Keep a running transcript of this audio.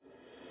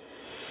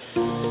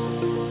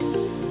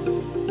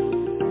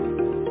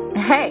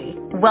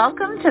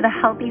Welcome to the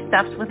Healthy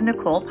Stuffs with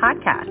Nicole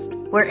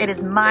podcast, where it is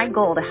my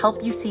goal to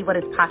help you see what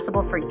is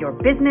possible for your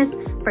business,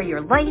 for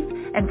your life,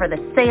 and for the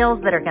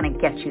sales that are going to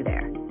get you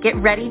there. Get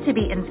ready to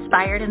be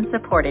inspired and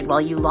supported while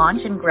you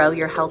launch and grow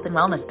your health and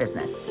wellness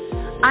business.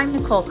 I'm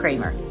Nicole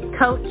Kramer,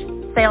 coach,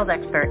 sales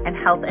expert, and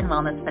health and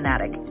wellness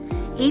fanatic.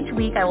 Each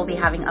week, I will be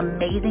having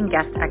amazing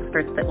guest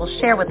experts that will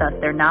share with us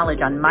their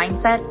knowledge on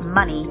mindset,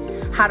 money,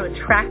 how to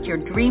attract your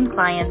dream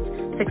clients,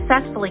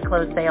 successfully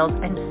close sales,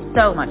 and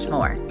so much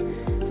more.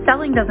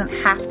 Selling doesn't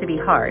have to be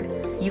hard.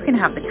 You can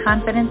have the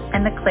confidence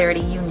and the clarity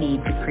you need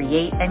to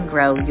create and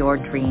grow your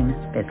dream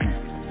business.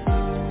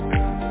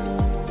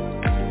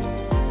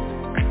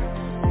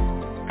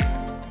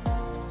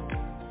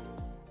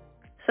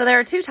 So there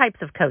are two types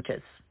of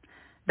coaches.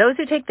 Those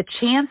who take the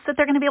chance that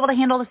they're going to be able to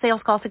handle the sales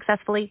call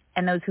successfully,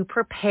 and those who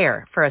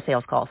prepare for a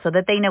sales call so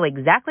that they know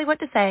exactly what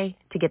to say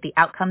to get the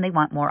outcome they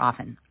want more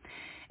often.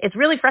 It's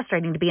really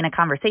frustrating to be in a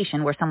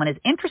conversation where someone is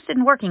interested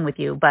in working with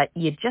you, but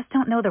you just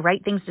don't know the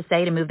right things to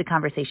say to move the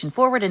conversation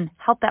forward and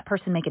help that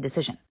person make a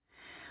decision.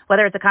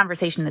 Whether it's a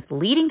conversation that's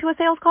leading to a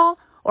sales call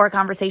or a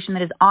conversation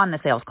that is on the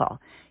sales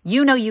call,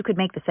 you know you could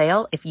make the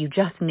sale if you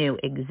just knew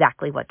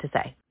exactly what to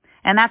say.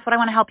 And that's what I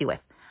want to help you with.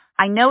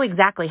 I know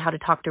exactly how to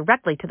talk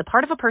directly to the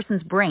part of a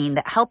person's brain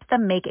that helps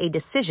them make a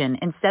decision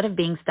instead of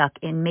being stuck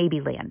in maybe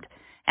land.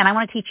 And I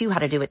want to teach you how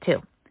to do it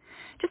too.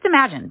 Just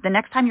imagine the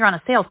next time you're on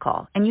a sales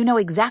call and you know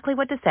exactly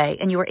what to say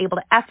and you are able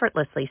to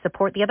effortlessly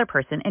support the other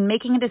person in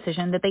making a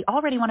decision that they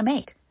already want to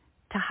make,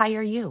 to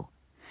hire you.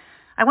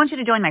 I want you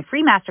to join my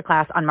free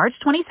masterclass on March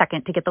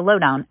 22nd to get the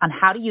lowdown on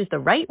how to use the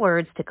right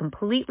words to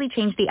completely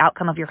change the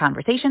outcome of your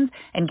conversations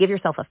and give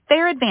yourself a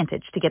fair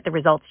advantage to get the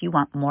results you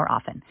want more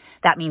often.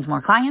 That means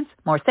more clients,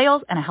 more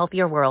sales, and a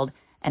healthier world,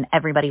 and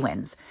everybody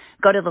wins.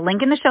 Go to the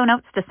link in the show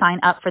notes to sign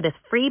up for this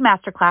free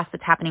masterclass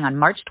that's happening on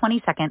March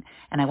 22nd,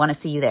 and I want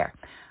to see you there.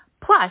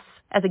 Plus,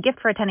 as a gift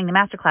for attending the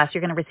masterclass,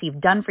 you're going to receive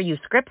done-for-you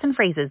scripts and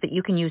phrases that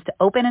you can use to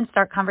open and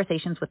start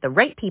conversations with the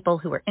right people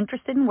who are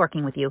interested in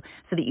working with you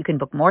so that you can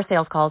book more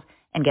sales calls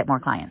and get more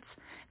clients.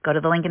 Go to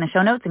the link in the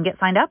show notes and get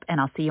signed up, and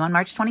I'll see you on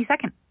March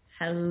 22nd.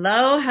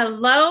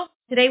 Hello.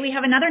 Today we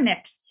have another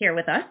Nick here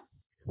with us.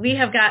 We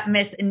have got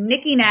Miss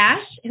Nikki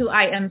Nash, who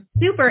I am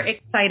super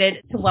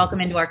excited to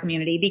welcome into our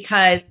community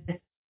because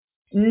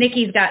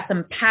Nikki's got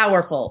some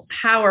powerful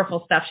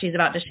stuff she's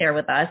about to share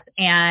with us.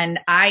 And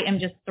I am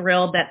just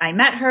thrilled that I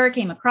met her,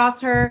 came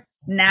across her,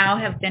 now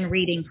have been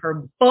reading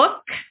her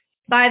book,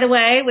 by the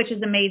way, which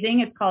is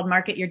amazing. It's called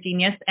Market Your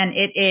Genius, and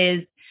it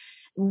is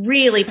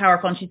really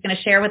powerful. And she's going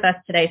to share with us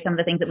today some of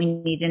the things that we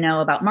need to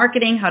know about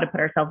marketing, how to put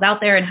ourselves out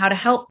there, and how to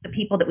help the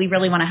people that we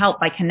really want to help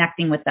by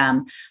connecting with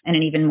them in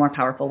an even more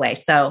powerful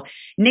way. So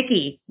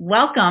Nikki,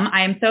 welcome.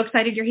 I am so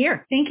excited you're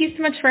here. Thank you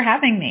so much for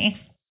having me.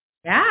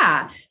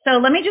 Yeah. So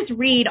let me just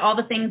read all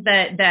the things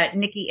that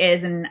Nikki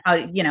is and,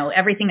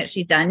 everything that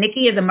she's done.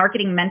 Nikki is a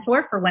marketing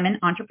mentor for women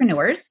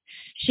entrepreneurs.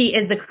 She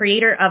is the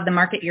creator of the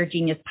Market Your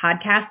Genius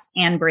podcast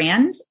and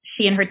brand.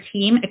 She and her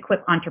team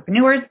equip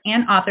entrepreneurs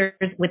and authors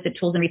with the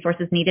tools and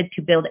resources needed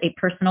to build a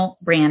personal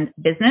brand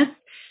business.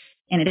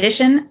 In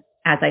addition,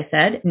 as I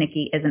said,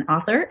 Nikki is an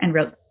author and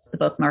wrote the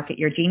book Market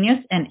Your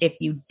Genius. And if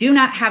you do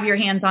not have your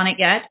hands on it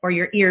yet or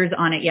your ears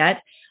on it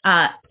yet,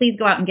 please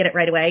go out and get it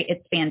right away.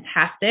 It's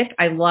fantastic.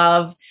 I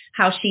love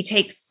how she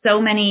takes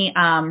so many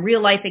real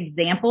life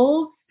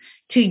examples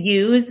to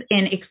use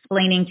in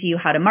explaining to you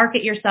how to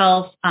market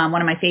yourself.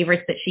 One of my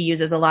favorites that she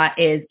uses a lot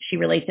is she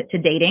relates it to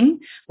dating,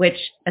 which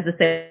as a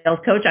sales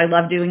coach, I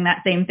love doing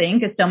that same thing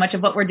because so much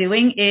of what we're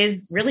doing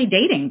is really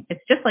dating.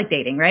 It's just like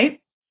dating,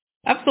 right?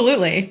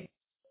 Absolutely.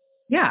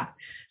 Yeah.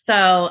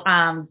 So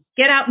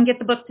get out and get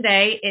the book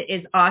today. It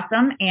is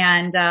awesome.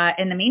 And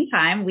in the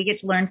meantime, we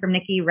get to learn from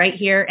Nikki right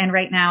here and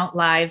right now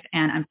live,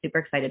 and I'm super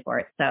excited for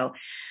it. So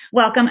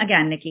welcome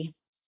again, Nikki.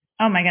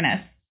 Oh my goodness.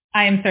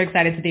 I am so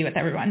excited to be with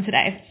everyone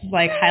today. It's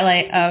like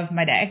highlight of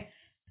my day.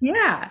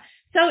 Yeah.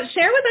 So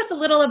share with us a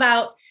little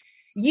about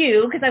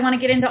you, because I want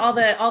to get into all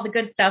the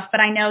good stuff,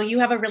 but I know you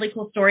have a really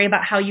cool story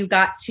about how you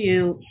got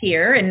to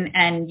here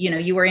and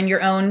you were in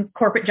your own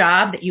corporate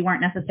job that you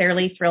weren't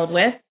necessarily thrilled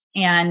with.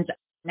 And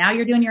now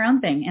you're doing your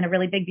own thing in a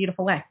really big,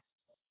 beautiful way.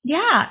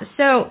 Yeah.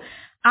 So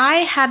I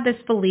had this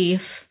belief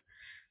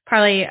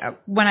probably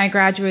when I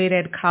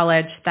graduated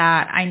college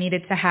that I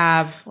needed to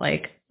have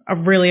like a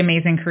really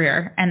amazing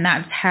career. And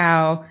that's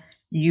how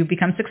you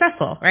become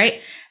successful, right?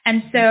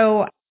 And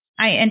so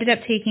I ended up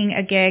taking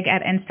a gig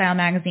at InStyle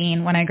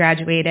magazine when I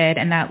graduated,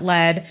 and that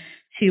led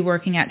to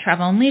working at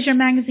Travel and Leisure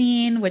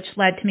magazine, which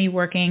led to me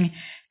working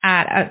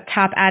at a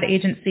top ad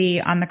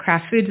agency on the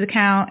Kraft Foods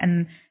account.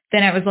 And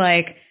then it was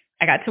like,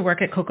 I got to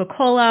work at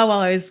Coca-Cola while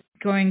I was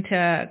going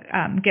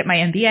to get my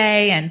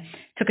MBA and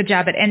took a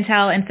job at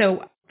Intel. And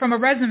so from a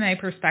resume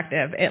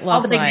perspective, it looked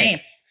all the big like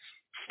names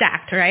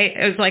stacked, right?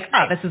 It was like,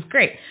 oh, this is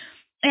great.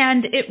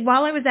 And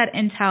while I was at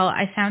Intel,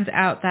 I found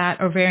out that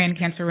ovarian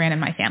cancer ran in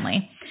my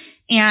family.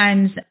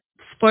 And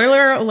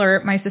spoiler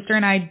alert, my sister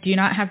and I do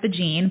not have the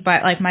gene,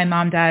 but like my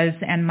mom does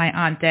and my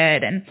aunt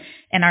did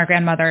and our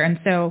grandmother. And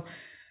so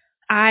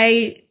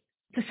I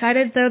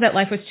decided though that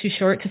life was too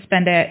short to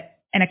spend it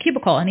in a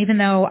cubicle. And even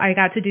though I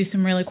got to do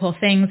some really cool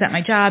things at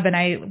my job and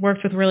I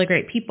worked with really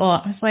great people,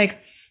 I was like,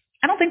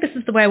 I don't think this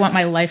is the way I want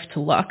my life to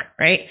look,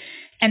 right?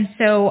 And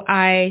so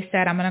I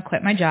said, I'm going to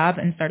quit my job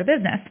and start a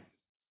business.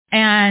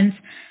 And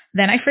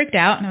then I freaked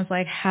out and I was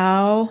like,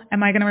 how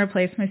am I going to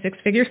replace my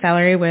 6-figure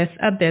salary with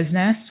a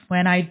business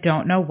when I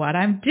don't know what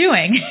I'm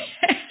doing?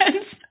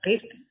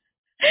 And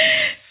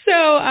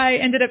so I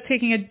ended up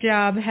taking a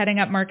job heading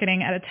up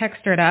marketing at a tech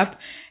startup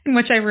in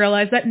which I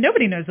realized that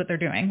nobody knows what they're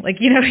doing. Like,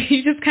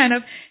 you just kind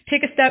of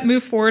take a step,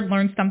 move forward,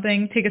 learn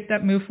something, take a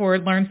step, move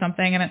forward, learn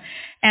something. And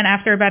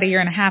after about a year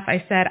and a half,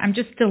 I said, I'm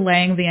just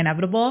delaying the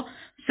inevitable.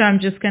 So I'm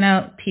just going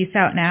to peace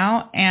out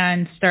now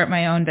and start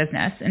my own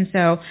business. And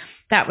so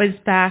that was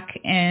back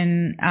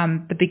in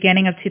the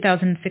beginning of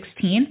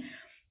 2016.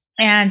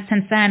 And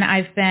since then,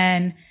 I've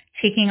been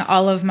taking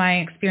all of my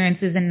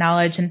experiences and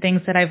knowledge and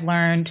things that I've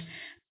learned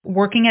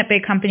working at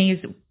big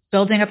companies,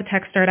 building up a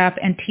tech startup,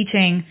 and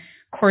teaching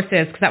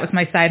courses, because that was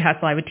my side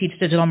hustle. I would teach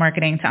digital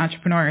marketing to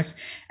entrepreneurs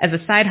as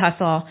a side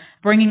hustle,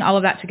 bringing all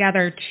of that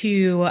together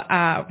to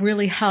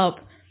really help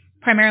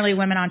primarily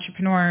women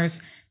entrepreneurs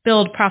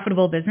build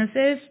profitable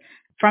businesses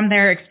from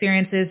their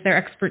experiences, their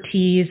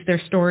expertise, their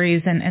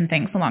stories, and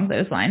things along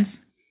those lines.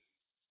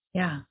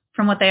 Yeah,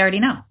 from what they already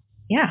know.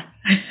 Yeah.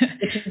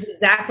 Which is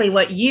exactly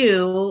what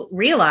you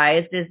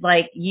realized is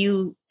like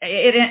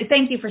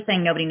thank you for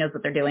saying nobody knows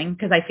what they're doing,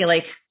 because I feel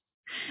like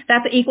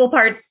that's equal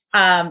parts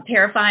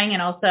terrifying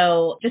and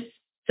also just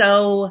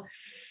so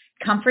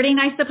comforting,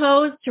 I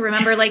suppose, to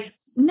remember like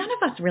none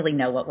of us really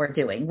know what we're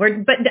doing.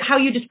 But how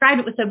you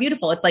described it was so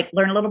beautiful. It's like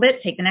learn a little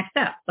bit, take the next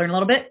step, learn a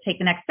little bit, take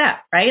the next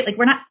step, right? Like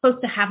we're not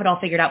supposed to have it all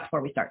figured out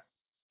before we start.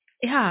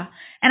 Yeah.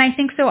 And I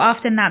think so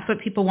often that's what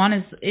people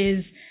want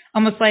is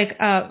almost like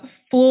a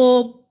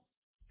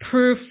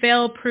foolproof,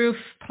 fail-proof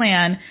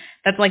plan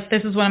that's like,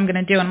 this is what I'm going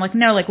to do. And I'm like,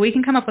 no, like we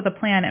can come up with a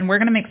plan and we're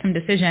going to make some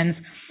decisions,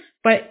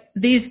 but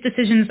these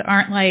decisions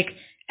aren't like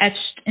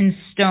etched in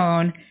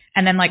stone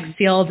and then like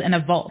sealed in a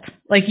vault.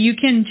 Like you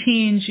can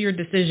change your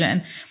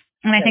decision.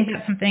 And I think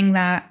that's something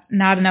that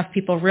not enough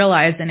people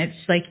realize. And it's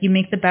like you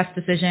make the best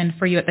decision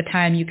for you at the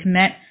time. You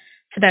commit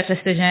to that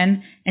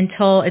decision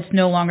until it's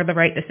no longer the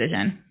right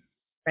decision.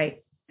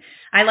 Right.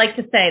 I like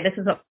to say, this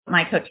is what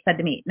my coach said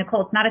to me,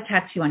 Nicole, it's not a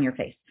tattoo on your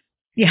face.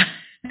 Yeah.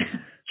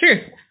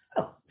 True.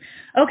 Oh,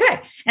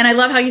 okay. And I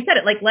love how you said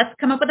it. Like, let's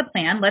come up with a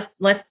plan.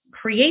 Let's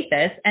create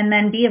this and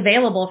then be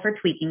available for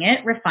tweaking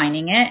it,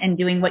 refining it, and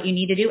doing what you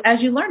need to do as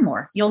you learn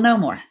more. You'll know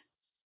more.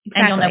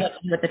 Exactly. And you'll know what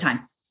to do at the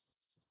time.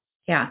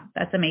 Yeah,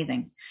 that's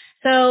amazing.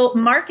 So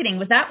marketing,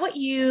 was that what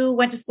you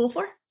went to school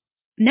for?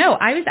 No,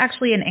 I was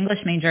actually an English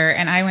major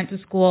and I went to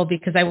school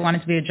because I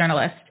wanted to be a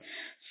journalist.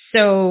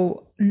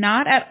 So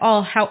not at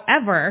all.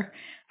 However,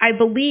 I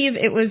believe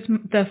it was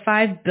the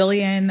 5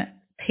 billion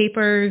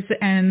papers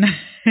and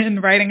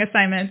writing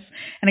assignments.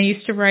 And I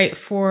used to write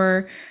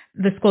for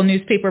the school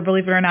newspaper.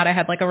 Believe it or not, I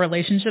had like a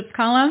relationships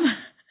column.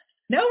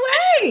 No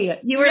way.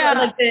 You were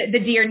like the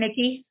Dear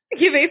Nikki?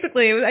 Yeah,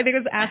 basically. I think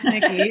it was Ask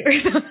Nikki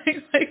or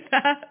something like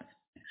that.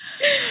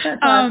 That's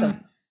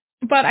awesome.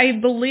 But I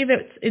believe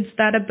it's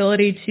that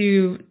ability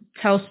to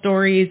tell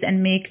stories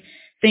and make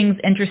things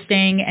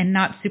interesting and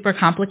not super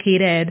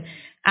complicated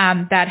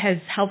that has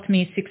helped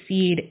me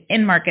succeed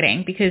in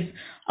marketing, because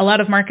a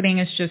lot of marketing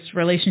is just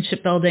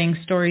relationship building,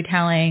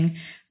 storytelling.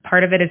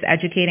 Part of it is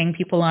educating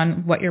people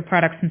on what your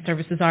products and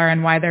services are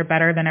and why they're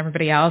better than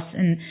everybody else.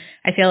 And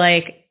I feel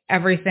like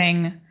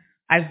everything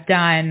I've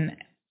done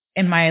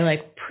in my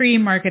like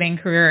pre-marketing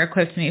career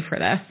equips me for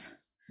this.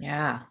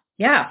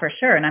 Yeah, for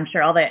sure. And I'm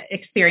sure all the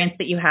experience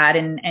that you had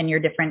in your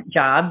different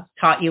jobs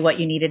taught you what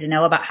you needed to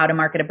know about how to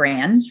market a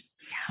brand.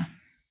 Yeah.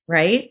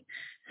 Right?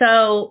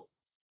 So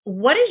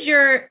what is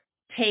your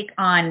take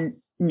on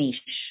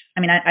niche? I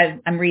mean,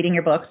 I'm reading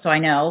your book, so I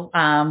know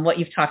what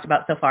you've talked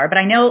about so far, but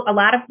I know a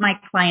lot of my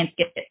clients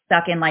get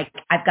stuck in like,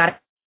 I've got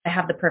to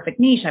have the perfect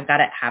niche. I've got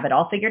to have it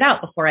all figured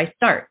out before I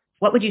start.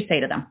 What would you say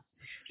to them?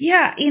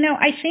 Yeah,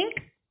 I think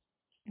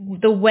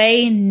the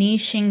way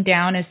niching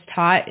down is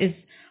taught is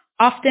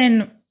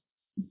often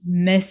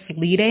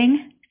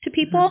misleading to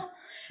people,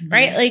 mm-hmm.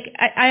 right? Like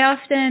I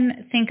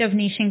often think of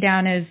niching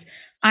down as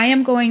I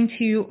am going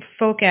to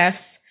focus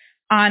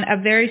on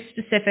a very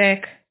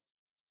specific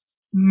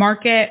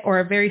market or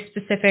a very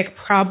specific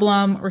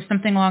problem or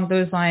something along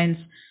those lines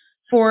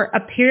for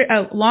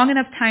a long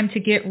enough time to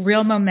get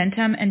real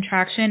momentum and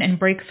traction and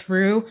break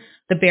through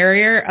the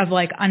barrier of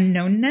like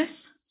unknownness,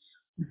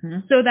 mm-hmm.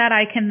 so that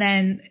I can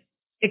then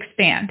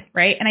expand,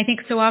 right? And I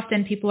think so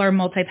often people are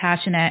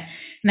multi-passionate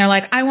and they're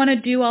like, I want to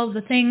do all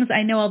the things.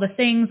 I know all the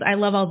things. I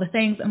love all the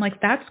things. I'm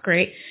like, that's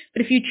great.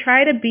 But if you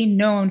try to be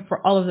known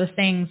for all of the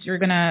things, you're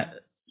going to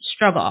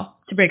struggle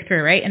to break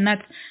through, right? And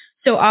that's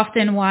so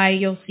often why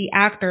you'll see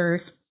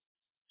actors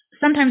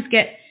sometimes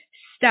get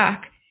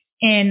stuck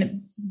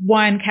in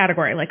one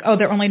category, like, oh,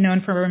 they're only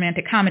known for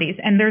romantic comedies.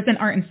 And there's an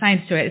art and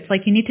science to it. It's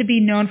like you need to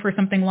be known for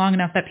something long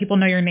enough that people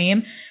know your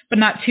name, but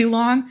not too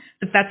long,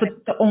 that that's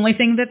the only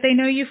thing that they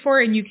know you for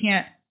and you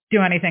can't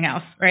do anything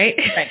else, right?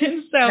 Right.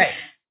 And so right.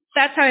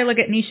 that's how I look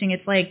at niching.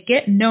 It's like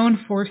get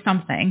known for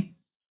something.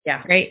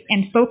 Yeah. Right.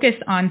 And focus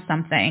on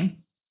something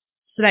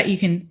so that you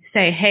can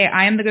say, hey,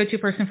 I am the go-to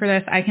person for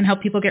this. I can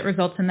help people get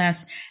results in this.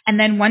 And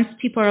then once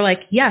people are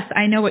like, yes,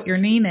 I know what your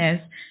name is,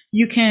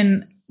 you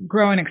can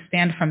grow and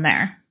expand from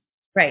there.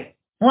 Right.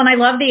 Well, and I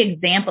love the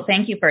example.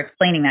 Thank you for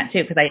explaining that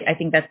too, because I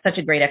think that's such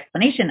a great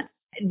explanation.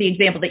 The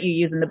example that you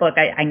use in the book,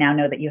 I now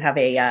know that you have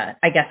a,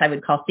 I guess I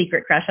would call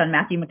secret crush on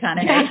Matthew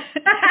McConaughey. Yeah.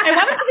 I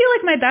want him to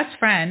be like my best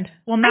friend.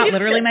 Well, not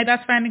literally my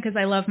best friend because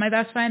I love my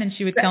best friend and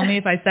she would kill me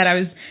if I said I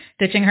was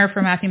ditching her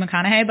for Matthew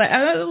McConaughey, but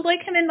I would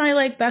like him in my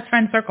like best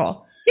friend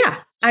circle. Yeah,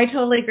 I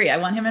totally agree. I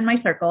want him in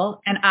my circle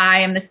and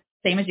I am the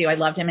same as you. I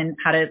loved him in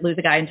How to Lose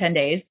a Guy in 10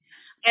 Days.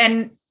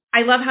 And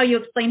I love how you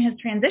explain his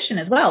transition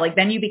as well. Like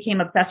then you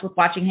became obsessed with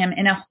watching him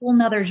in a whole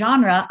nother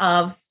genre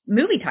of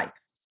movie type.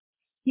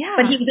 Yeah.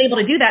 But he was able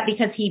to do that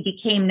because he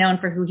became known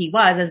for who he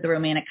was as the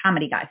romantic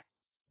comedy guy.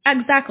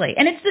 Exactly.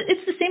 And it's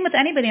the same with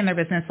anybody in their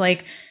business.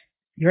 Like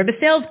you're the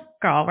sales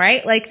girl,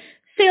 right? Like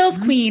sales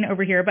queen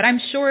over here. But I'm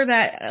sure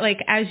that like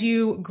as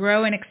you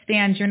grow and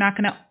expand, you're not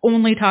going to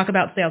only talk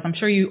about sales. I'm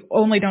sure you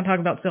only don't talk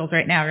about sales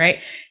right now, right?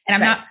 And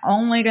I'm not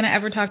only going to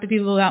ever talk to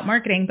people about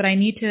marketing, but I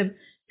need to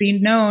be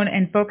known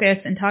and focus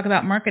and talk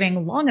about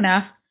marketing long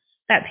enough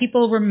that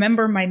people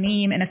remember my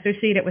name and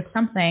associate it with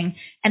something.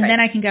 And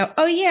then I can go,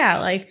 oh yeah,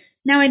 like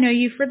now I know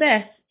you for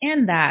this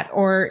and that,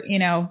 or, you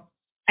know,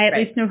 I at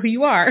least know who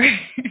you are.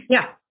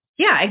 Yeah.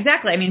 Yeah,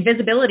 exactly. I mean,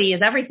 visibility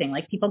is everything.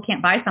 Like people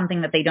can't buy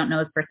something that they don't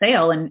know is for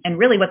sale. And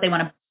really what they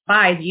want to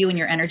buy is you and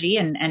your energy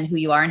and who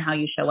you are and how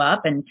you show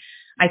up. And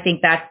I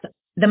think that's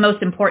the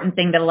most important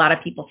thing that a lot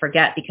of people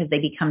forget because they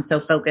become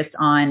so focused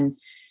on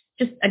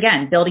just,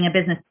 again, building a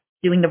business,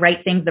 doing the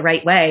right things the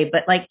right way,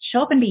 but like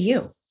show up and be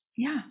you.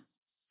 Yeah.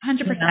 100%.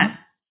 You know?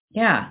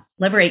 Yeah.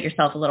 Liberate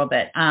yourself a little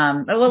bit.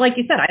 Well, like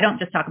you said, I don't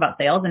just talk about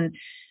sales and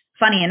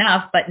funny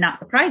enough, but not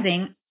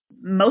surprising.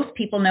 Most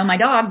people know my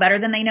dog better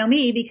than they know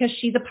me because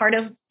she's a part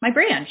of my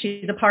brand.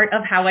 She's a part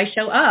of how I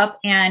show up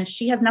and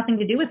she has nothing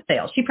to do with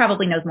sales. She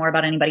probably knows more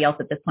about anybody else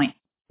at this point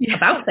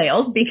about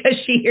sales because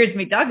she hears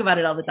me talk about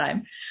it all the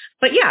time.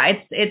 But yeah,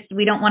 it's,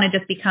 we don't want to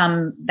just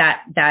become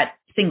that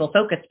single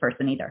focused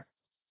person either.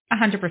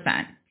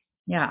 100%.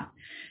 Yeah.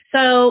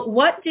 So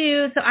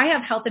I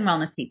have health and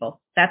wellness people.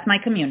 That's my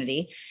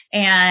community.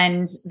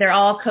 And they're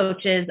all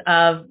coaches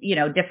of, you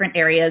know, different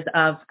areas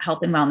of health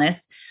and wellness.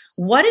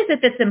 What is it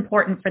that's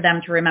important for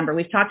them to remember?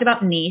 We've talked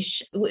about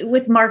niche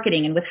with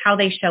marketing and with how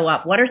they show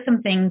up. What are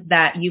some things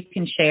that you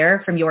can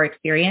share from your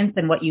experience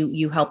and what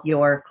you help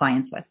your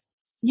clients with?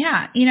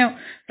 Yeah. You know,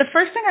 the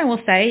first thing I will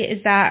say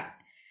is that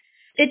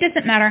it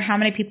doesn't matter how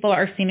many people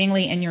are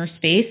seemingly in your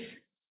space.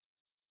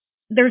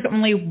 There's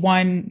only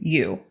one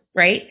you,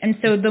 right? And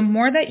so the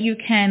more that you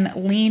can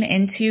lean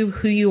into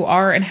who you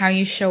are and how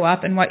you show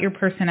up and what your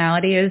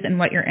personality is and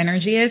what your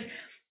energy is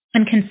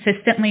and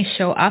consistently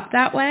show up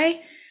that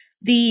way,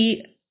 the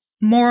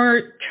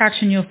more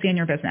traction you'll see in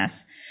your business.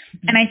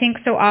 Mm-hmm. And I think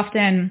so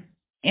often,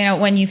 you know,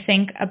 when you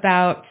think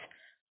about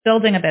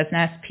building a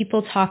business,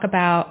 people talk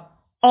about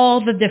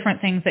all the different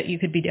things that you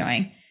could be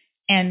doing.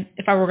 And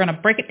if I were going to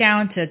break it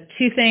down to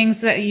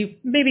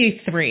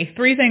maybe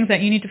three things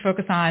that you need to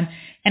focus on,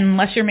 and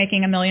unless you're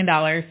making $1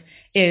 million,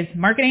 is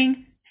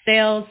marketing,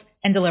 sales,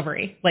 and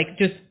delivery. Like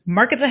just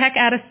market the heck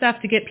out of stuff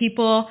to get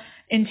people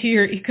into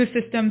your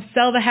ecosystem,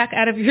 sell the heck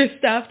out of your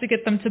stuff to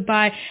get them to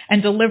buy,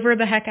 and deliver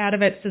the heck out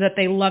of it so that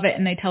they love it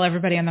and they tell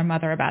everybody and their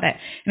mother about it.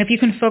 And if you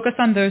can focus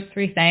on those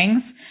three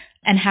things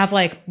and have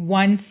like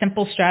one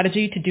simple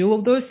strategy to do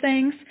all those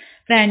things,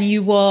 then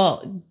you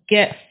will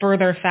get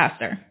further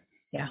faster.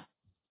 Yeah.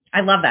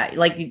 I love that.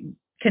 Like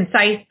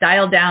concise,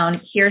 dial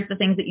down. Here's the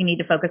things that you need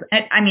to focus.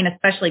 I mean,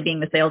 especially being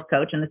the sales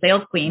coach and the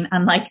sales queen.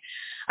 I'm like,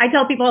 I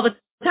tell people all the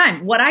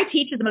time, what I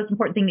teach is the most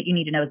important thing that you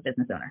need to know as a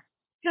business owner.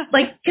 Yeah.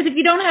 Like, because if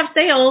you don't have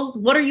sales,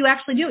 what are you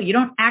actually doing? You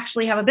don't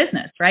actually have a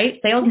business,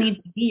 right? Sales needs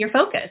to be your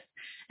focus.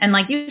 And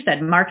like you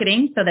said,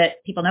 marketing so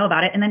that people know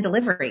about it, and then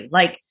delivery.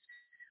 Like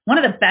one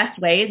of the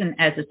best ways, and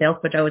as a sales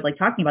coach, I always like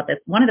talking about this,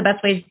 one of the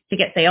best ways to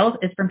get sales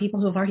is from people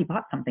who have already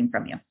bought something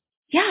from you.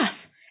 Yes.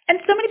 And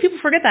so many people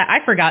forget that.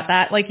 I forgot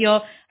that. Like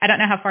I don't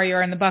know how far you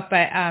are in the book, but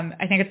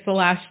I think it's the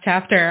last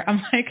chapter.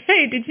 I'm like,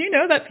 hey, did you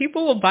know that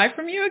people will buy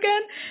from you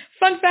again?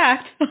 Fun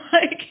fact.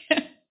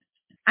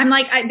 I'm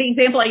like, the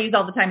example I use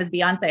all the time is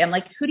Beyonce. I'm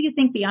like, who do you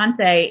think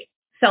Beyonce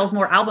sells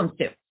more albums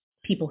to?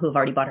 People who have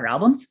already bought her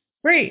albums.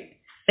 Right.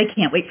 They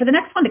can't wait for the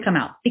next one to come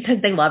out because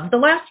they loved the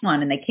last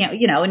one and they can't,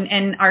 you know,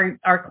 and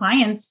our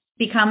clients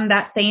become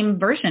that same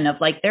version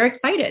of like, they're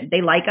excited.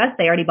 They like us.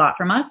 They already bought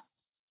from us.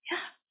 Yeah.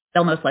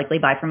 They'll most likely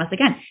buy from us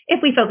again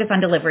if we focus on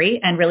delivery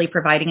and really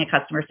providing a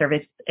customer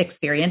service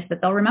experience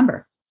that they'll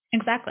remember.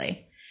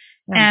 Exactly.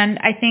 Yeah. And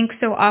I think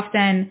so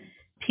often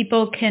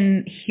people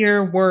can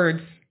hear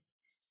words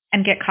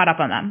and get caught up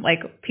on them.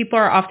 Like people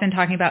are often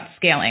talking about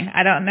scaling.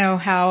 I don't know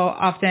how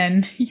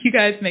often you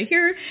guys may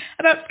hear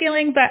about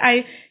scaling, but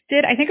I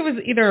think it was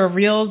either a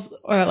Reels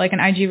or like an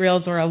IG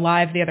Reels or a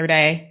live the other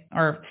day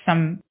or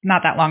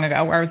not that long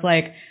ago where I was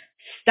like,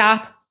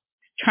 stop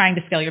trying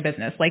to scale your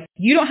business. Like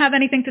you don't have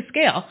anything to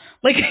scale.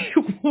 Like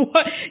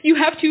you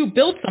have to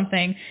build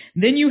something,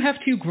 then you have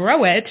to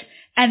grow it,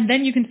 and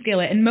then you can scale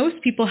it. And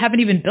most people haven't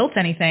even built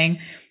anything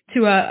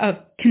to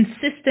a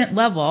consistent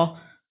level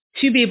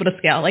to be able to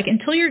scale. Like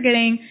until you're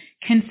getting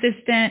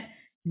consistent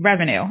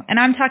revenue. And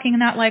I'm talking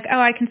not like, oh,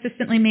 I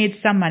consistently made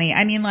some money.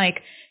 I mean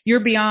like you're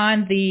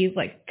beyond the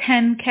like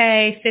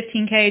 10K,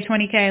 15K,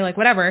 20K, like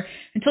whatever,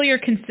 until you're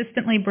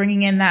consistently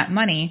bringing in that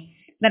money.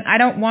 Then I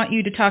don't want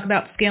you to talk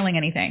about scaling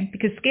anything,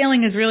 because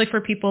scaling is really for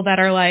people that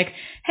are like,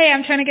 hey,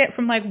 I'm trying to get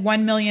from like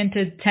 1 million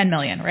to 10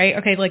 million, right?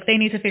 Okay, like they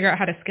need to figure out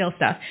how to scale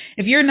stuff.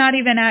 If you're not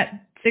even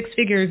at 6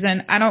 figures,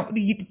 then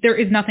there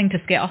is nothing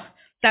to scale.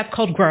 That's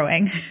called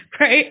growing,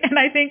 right? And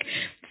I think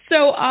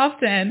so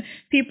often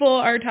people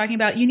are talking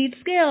about you need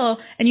scale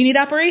and you need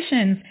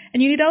operations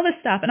and you need all this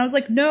stuff. And I was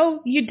like,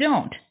 no, you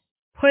don't.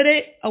 Put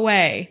it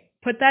away.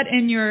 Put that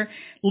in your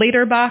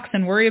later box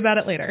and worry about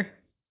it later.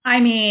 I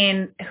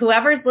mean,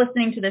 whoever's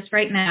listening to this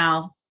right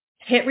now,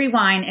 hit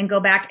rewind and go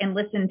back and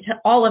listen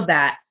to all of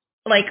that,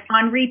 like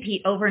on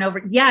repeat over and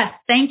over. Yes,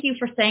 thank you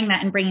for saying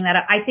that and bringing that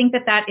up. I think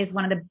that is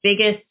one of the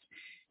biggest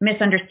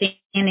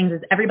misunderstandings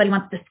is everybody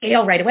wants to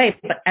scale right away.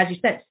 But as you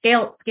said,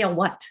 scale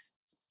what?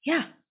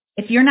 Yeah.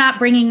 If you're not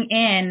bringing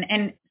in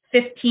and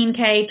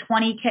 15K,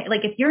 20K,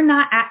 like if you're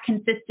not at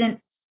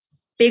consistent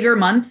bigger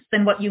months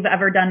than what you've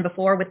ever done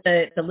before with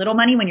the little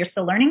money when you're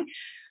still learning,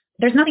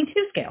 there's nothing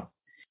to scale.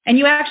 And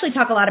you actually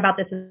talk a lot about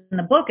this in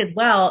the book as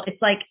well.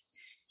 It's like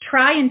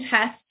try and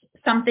test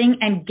something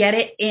and get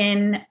it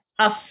in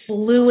a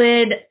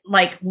fluid,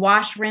 like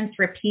wash, rinse,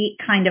 repeat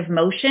kind of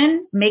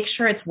motion. Make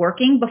sure it's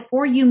working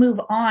before you move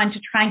on to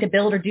trying to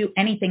build or do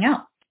anything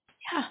else.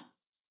 Yeah.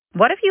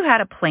 What if you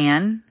had a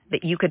plan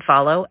that you could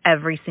follow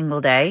every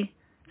single day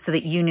so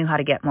that you knew how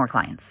to get more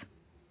clients?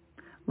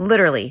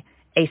 Literally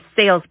a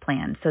sales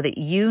plan so that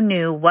you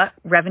knew what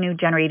revenue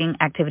generating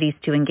activities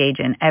to engage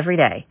in every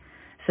day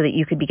so that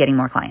you could be getting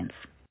more clients.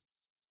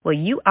 Well,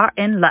 you are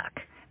in luck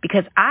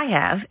because I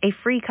have a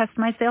free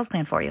customized sales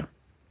plan for you.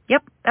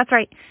 Yep, that's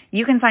right.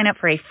 You can sign up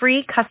for a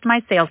free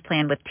customized sales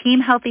plan with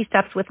Team Healthy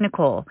Steps with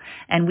Nicole,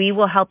 and we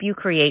will help you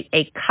create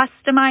a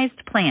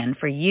customized plan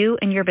for you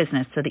and your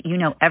business so that you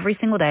know every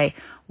single day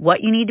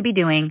what you need to be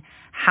doing,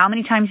 how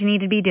many times you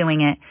need to be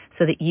doing it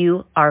so that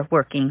you are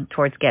working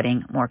towards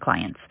getting more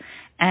clients.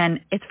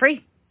 And it's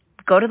free.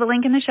 Go to the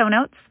link in the show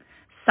notes,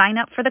 sign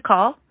up for the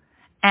call,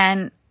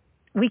 and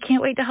we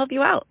can't wait to help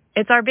you out.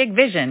 It's our big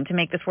vision to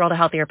make this world a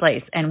healthier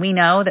place. And we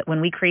know that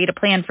when we create a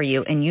plan for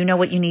you and you know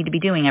what you need to be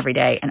doing every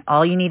day and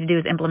all you need to do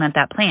is implement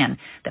that plan,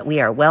 that we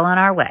are well on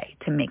our way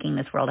to making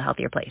this world a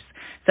healthier place.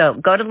 So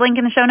go to the link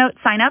in the show notes,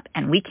 sign up,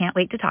 and we can't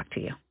wait to talk to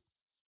you.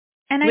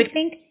 And I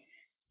think,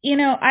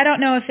 I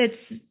don't know if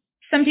it's,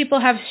 some people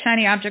have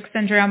shiny object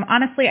syndrome.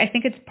 Honestly, I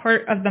think it's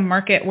part of the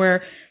market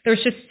where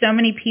there's just so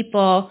many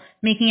people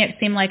making it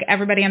seem like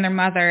everybody and their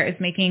mother is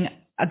making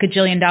a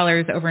gajillion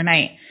dollars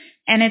overnight.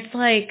 And it's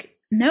like,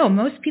 no,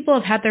 most people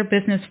have had their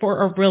business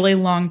for a really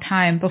long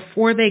time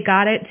before they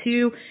got it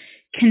to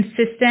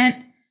consistent,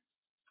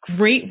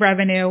 great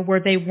revenue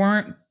where they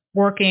weren't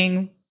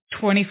working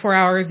 24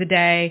 hours a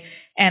day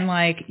and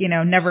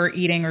never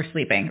eating or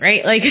sleeping,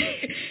 right? Like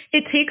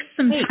it takes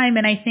some time.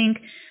 And I think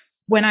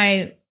when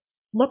I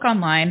look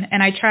online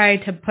and I try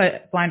to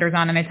put blinders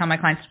on and I tell my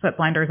clients to put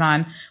blinders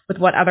on with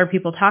what other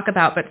people talk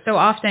about, but so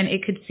often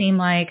it could seem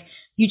like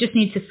you just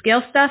need to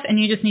scale stuff and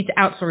you just need to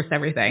outsource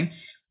everything.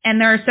 And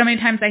there are so many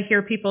times I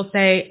hear people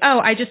say, oh,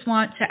 I just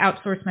want to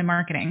outsource my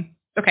marketing.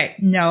 Okay,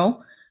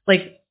 no.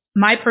 Like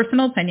my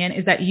personal opinion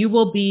is that you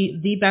will be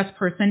the best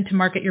person to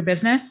market your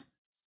business,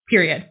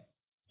 period.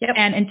 Yep.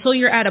 And until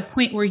you're at a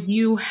point where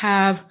you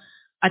have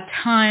a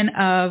ton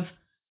of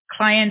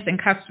clients and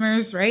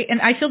customers, right? And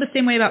I feel the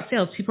same way about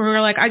sales. People who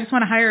are like, I just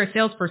want to hire a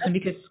salesperson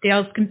because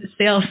sales can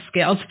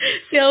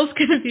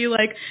be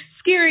like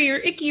scary or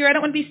icky or I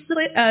don't want to be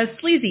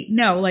sleazy.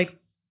 No.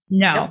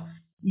 Yep.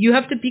 You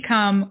have to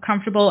become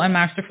comfortable and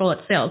masterful at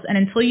sales. And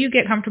until you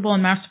get comfortable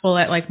and masterful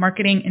at like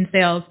marketing and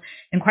sales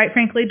and quite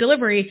frankly,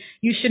 delivery,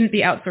 you shouldn't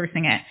be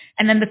outsourcing it.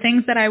 And then the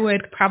things that I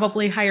would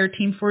probably hire a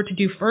team for to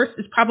do first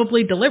is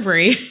probably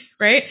delivery,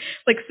 right?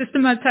 Like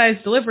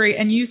systematized delivery.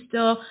 And you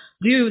still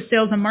do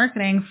sales and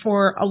marketing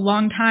for a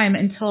long time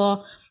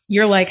until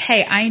you're like,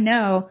 hey, I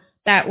know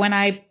that when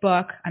I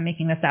book, I'm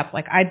making this up,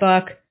 like I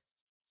book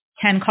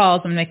 10 calls,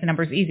 I'm going to make the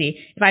numbers easy.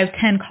 If I have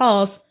 10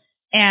 calls,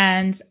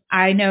 and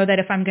I know that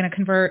if I'm going to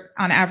convert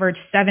on average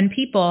 7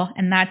 people,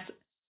 and that's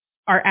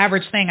our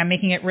average thing, I'm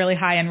making it really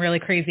high and really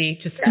crazy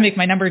just to make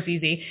my numbers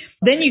easy.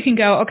 Then you can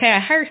go, okay, I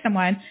hired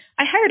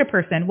a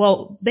person.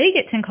 Well, they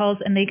get 10 calls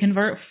and they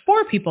convert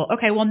 4 people.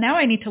 Okay, well, now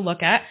I need to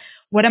look at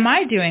what am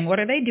I doing? What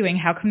are they doing?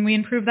 How can we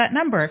improve that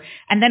number?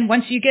 And then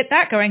once you get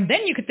that going,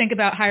 then you could think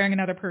about hiring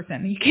another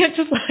person. You can't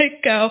just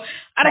go,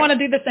 I don't want to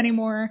do this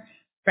anymore.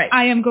 Right.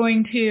 I am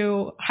going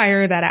to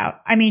hire that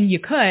out. I mean, you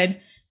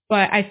could,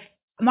 but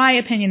my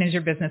opinion is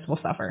your business will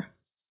suffer.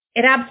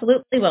 It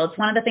absolutely will. It's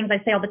one of the things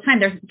I say all the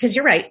time. Because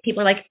you're right. People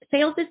are like,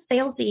 sales is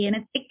salesy and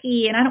it's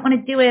icky and I don't want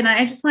to do it. And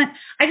I just want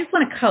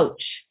to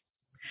coach.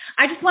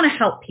 I just want to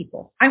help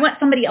people. I want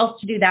somebody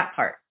else to do that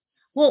part.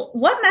 Well,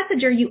 what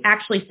message are you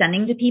actually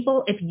sending to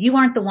people if you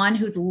aren't the one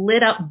who's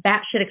lit up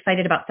batshit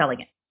excited about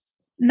selling it?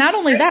 Not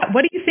only that,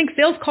 what do you think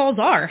sales calls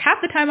are? Half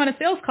the time on a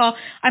sales call,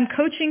 I'm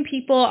coaching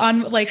people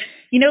on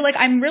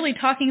I'm really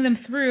talking them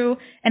through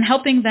and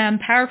helping them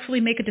powerfully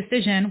make a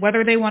decision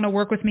whether they want to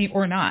work with me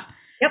or not.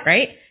 Yep.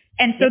 Right?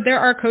 And so there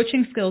are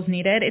coaching skills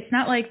needed. It's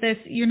not like this.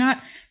 You're not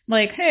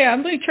like, hey,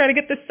 I'm going to try to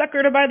get this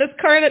sucker to buy this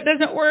car that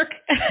doesn't work.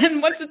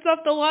 And once it's off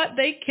the lot,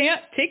 they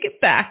can't take it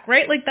back.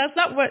 Right? Like that's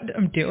not what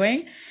I'm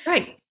doing.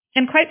 Right.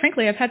 And quite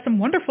frankly, I've had some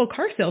wonderful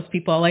car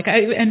salespeople.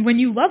 And when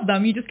you love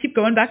them, you just keep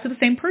going back to the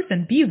same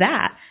person. Be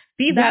that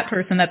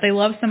person that they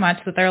love so much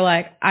that they're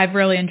like, I've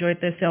really enjoyed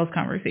this sales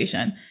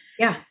conversation.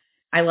 Yeah,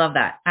 I love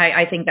that.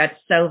 I think that's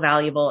so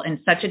valuable and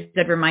such a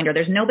good reminder.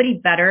 There's nobody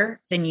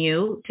better than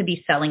you to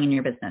be selling in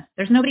your business.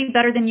 There's nobody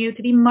better than you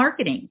to be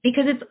marketing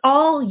because it's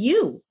all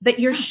you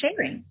that you're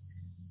sharing.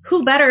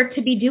 Who better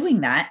to be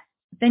doing that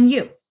than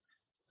you?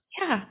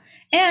 Yeah.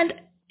 And,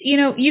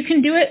 you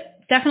can do it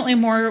definitely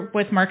more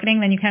with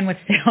marketing than you can with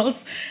sales.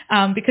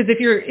 Because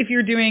if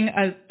you're doing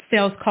a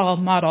sales call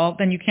model,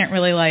 then you can't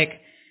really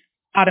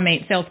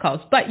automate sales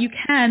calls, but you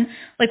can,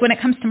 when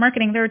it comes to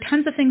marketing, there are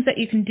tons of things that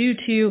you can do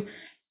to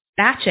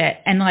batch it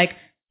and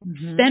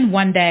spend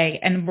one day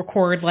and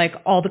record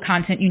all the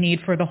content you need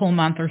for the whole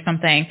month or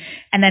something,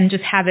 and then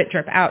just have it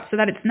drip out so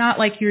that it's not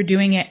like you're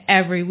doing it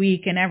every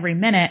week and every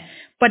minute,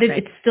 but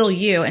it's still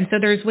you. And so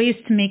there's ways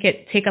to make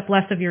it take up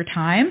less of your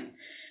time,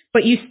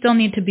 but you still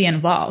need to be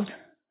involved.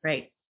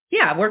 Right.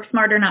 Yeah. Work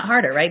smarter, not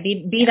harder, right?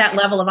 Be that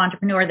level of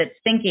entrepreneur that's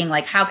thinking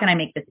how can I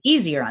make this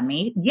easier on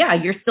me? Yeah.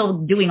 You're still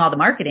doing all the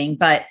marketing,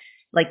 but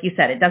like you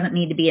said, it doesn't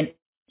need to be an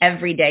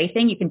everyday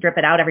thing. You can drip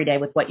it out every day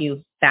with what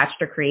you've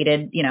batched or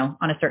created,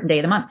 on a certain day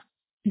of the month.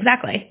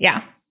 Exactly.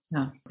 Yeah.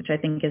 Which I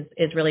think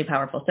is really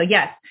powerful. So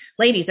yes,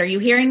 ladies, are you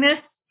hearing this?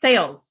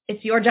 Sales,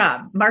 it's your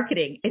job.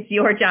 Marketing, it's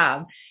your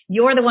job.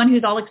 You're the one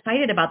who's all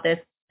excited about this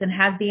and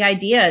has the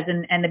ideas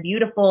and the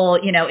beautiful,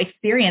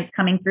 experience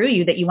coming through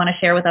you that you want to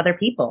share with other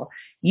people.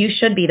 You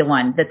should be the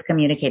one that's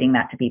communicating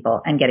that to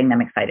people and getting them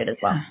excited as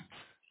well.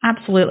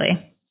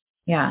 Absolutely.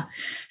 Yeah.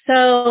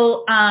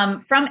 So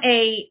I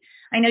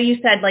know you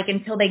said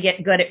until they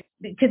get good at,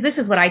 because this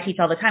is what I teach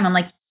all the time.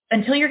 I'm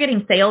until you're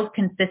getting sales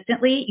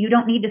consistently, you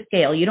don't need to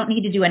scale. You don't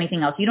need to do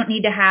anything else. You don't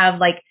need to have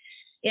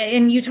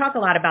and you talk a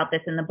lot about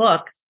this in the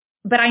book,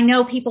 but I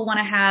know people want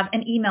to have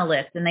an email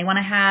list and they want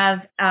to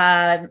have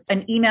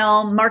an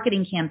email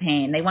marketing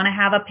campaign. They want to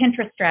have a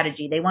Pinterest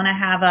strategy. They want to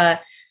have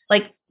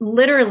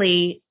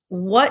literally,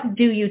 what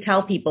do you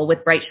tell people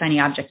with bright, shiny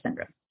object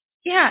syndrome?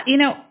 Yeah.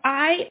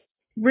 I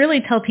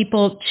really tell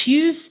people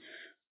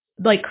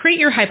create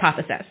your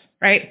hypothesis,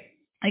 right?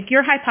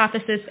 Your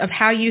hypothesis of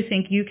how you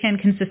think you can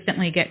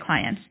consistently get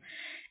clients.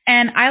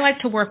 And I like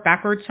to work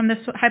backwards from this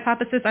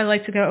hypothesis. I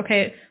like to go,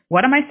 okay,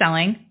 what am I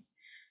selling?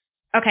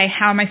 Okay,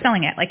 how am I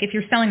selling it? If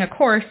you're selling a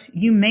course,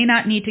 you may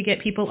not need to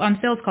get people on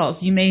sales calls.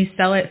 You may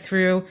sell it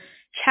through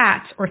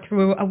chat or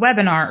through a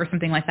webinar or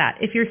something like that.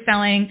 If you're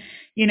selling,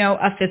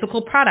 a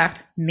physical product,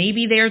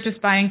 maybe they're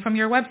just buying from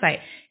your website.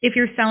 If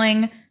you're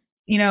selling,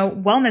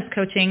 wellness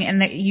coaching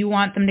and that you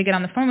want them to get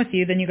on the phone with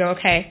you, then you go,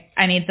 okay,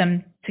 I need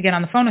them to get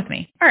on the phone with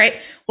me. All right.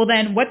 Well,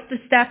 then what's the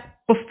step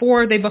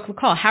before they book the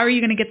call? How are you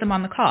going to get them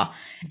on the call?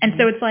 Mm-hmm. And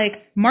so it's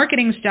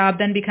marketing's job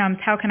then becomes,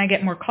 how can I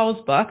get more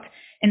calls booked?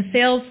 And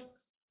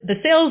the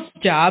sales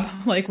job,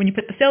 when you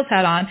put the sales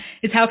hat on,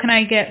 is how can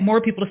I get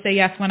more people to say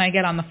yes when I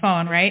get on the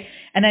phone, right?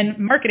 And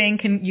then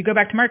you go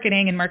back to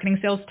marketing and marketing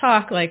sales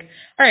talk, all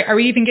right, are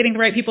we even getting the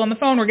right people on the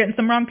phone? We're getting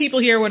some wrong people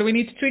here. What do we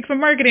need to tweak from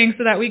marketing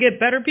so that we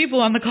get better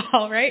people on the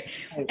call, right?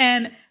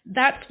 And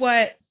that's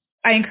what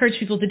I encourage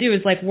people to do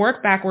is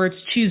work backwards,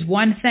 choose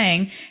one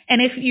thing.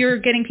 And if you're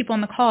getting people on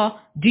the call,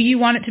 do you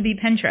want it to be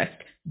Pinterest?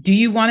 Do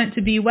you want it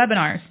to be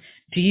webinars?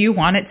 Do you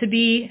want it to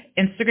be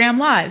Instagram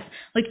Lives?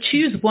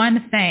 Choose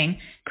one thing,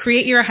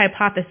 create your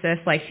hypothesis.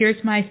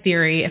 Here's my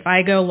theory. If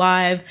I go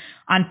live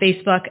on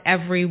Facebook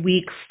every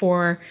week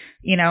for,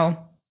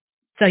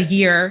 a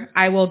year,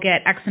 I will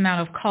get X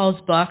amount of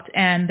calls booked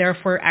and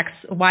therefore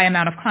Y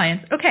amount of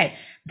clients. Okay.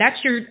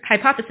 That's your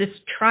hypothesis.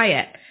 Try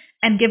it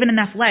and give it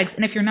enough legs.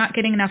 And if you're not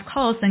getting enough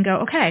calls, then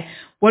go, okay,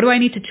 what do I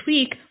need to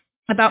tweak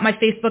about my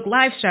Facebook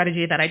Live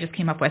strategy that I just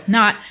came up with?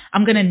 Not,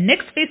 I'm going to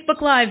nix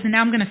Facebook Lives and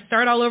now I'm going to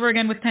start all over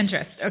again with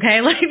Pinterest.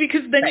 Okay.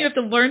 Because then you have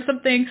to learn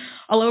something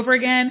all over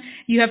again.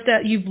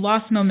 You've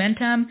lost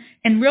momentum.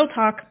 And real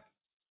talk,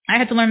 I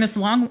had to learn this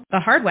the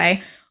hard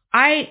way.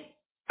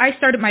 I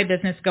started my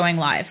business going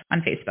live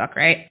on Facebook,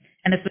 right?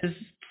 And this was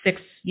 7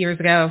 years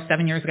ago, I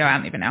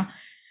don't even know.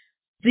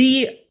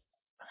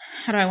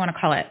 How do I want to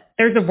call it?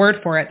 There's a word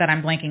for it that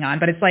I'm blanking on,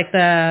 but it's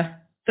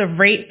the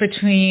rate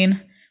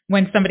between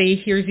when somebody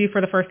hears you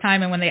for the first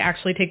time and when they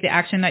actually take the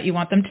action that you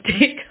want them to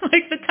take.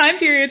 The time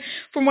period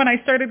from when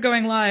I started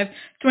going live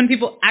to when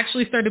people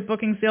actually started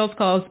booking sales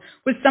calls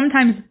was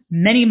sometimes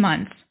many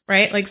months,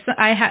 right?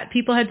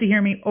 People had to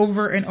hear me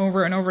over and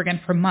over and over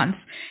again for months.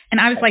 And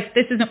I was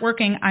this isn't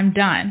working. I'm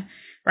done.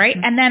 right?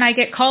 And then I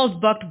get calls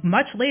booked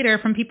much later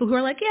from people who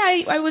are like,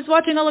 yeah, I was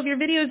watching all of your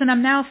videos and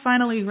I'm now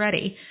finally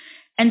ready.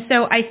 And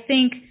so I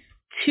think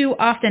too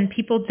often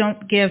people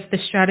don't give the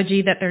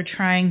strategy that they're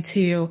trying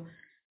to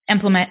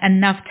implement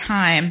enough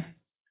time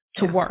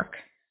to work.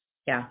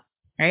 Yeah.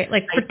 Right?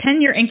 Like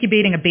pretend you're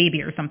incubating a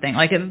baby or something.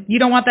 Like you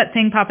don't want that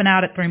thing popping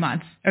out at 3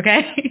 months.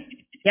 Okay.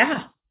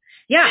 Yeah.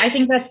 Yeah. I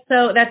think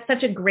that's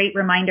such a great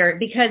reminder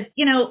because,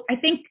 I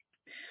think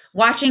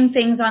watching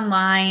things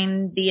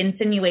online, the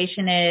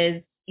insinuation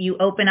is you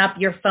open up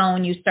your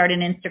phone, you start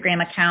an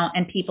Instagram account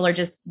and people are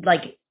just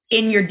like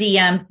in your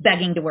DMs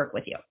begging to work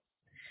with you.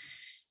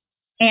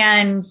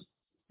 And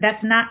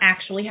that's not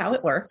actually how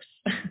it works.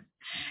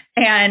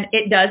 And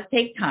it does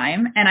take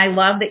time. And I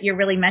love that you're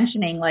really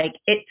mentioning, like,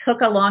 it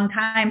took a long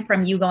time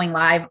from you going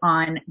live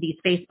on these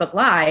Facebook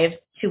Lives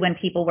to when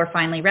people were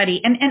finally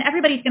ready. And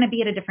everybody's going to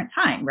be at a different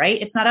time,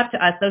 right? It's not up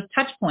to us. Those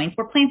touch points,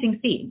 we're planting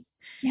seeds.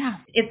 Yeah.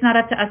 It's not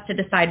up to us to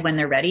decide when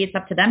they're ready. It's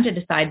up to them to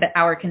decide. But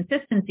our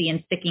consistency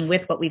in sticking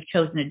with what we've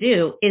chosen to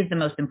do is the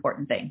most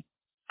important thing.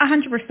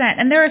 100%.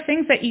 And there are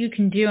things that you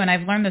can do, and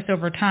I've learned this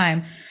over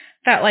time,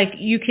 that like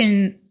you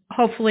can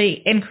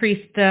hopefully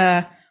increase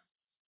the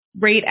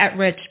rate at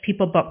which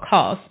people book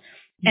calls.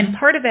 And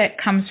part of it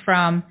comes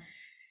from,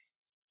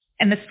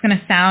 and this is going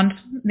to sound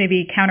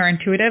maybe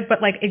counterintuitive,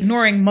 but like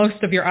ignoring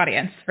most of your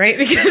audience, right?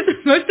 Because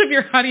most of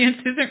your audience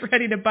isn't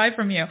ready to buy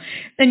from you.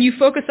 Then you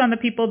focus on the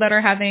people that are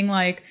having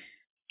like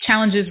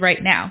challenges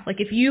right now. Like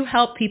if you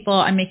help people,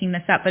 I'm making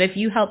this up, but if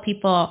you help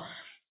people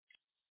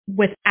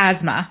with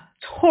asthma,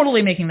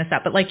 totally making this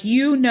up, but like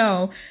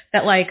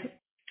that like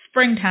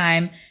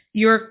springtime,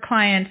 your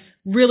clients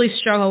really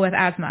struggle with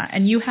asthma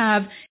and you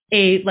have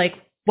a like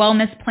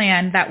wellness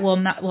plan that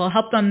will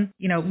help them,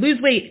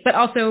 lose weight, but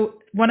also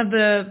one of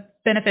the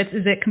benefits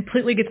is it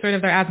completely gets rid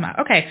of their asthma.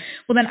 Okay.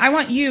 Well, then I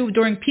want you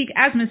during peak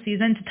asthma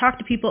season to talk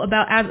to people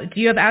about asthma.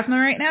 Do you have asthma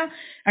right now?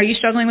 Are you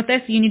struggling with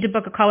this? You need to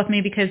book a call with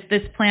me because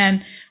this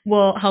plan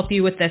will help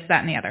you with this,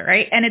 that, and the other,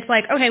 right? And it's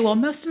like, okay, well,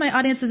 most of my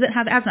audience doesn't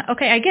have asthma.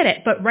 Okay, I get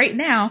it. But right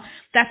now,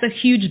 that's a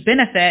huge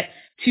benefit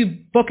to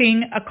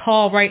booking a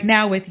call right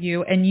now with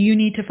you. And you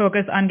need to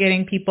focus on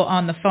getting people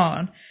on the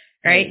phone,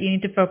 right? You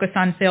need to focus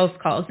on sales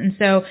calls. And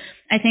so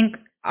I think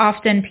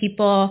often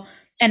people,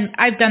 and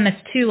I've done this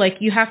too, like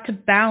you have to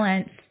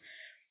balance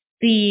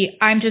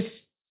I'm just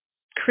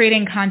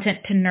creating content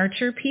to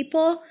nurture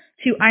people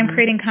to I'm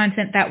creating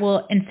content that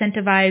will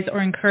incentivize or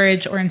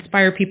encourage or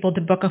inspire people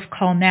to book a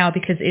call now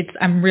because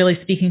I'm really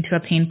speaking to a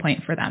pain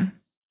point for them.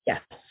 Yes.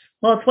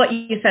 Well, it's what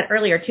you said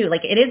earlier too.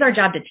 Like it is our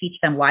job to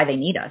teach them why they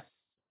need us.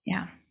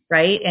 Yeah.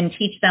 Right. And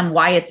teach them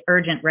why it's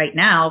urgent right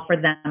now for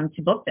them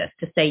to book this,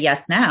 to say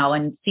yes now.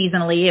 And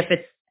seasonally, if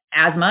it's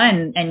asthma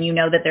and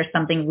that there's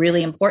something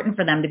really important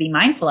for them to be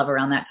mindful of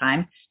around that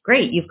time,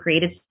 great. You've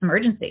created some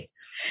urgency.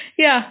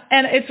 Yeah.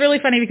 And it's really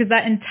funny because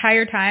that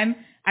entire time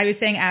I was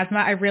saying asthma,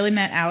 I really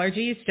meant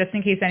allergies, just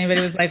in case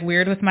anybody was like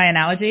weird with my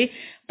analogy.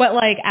 But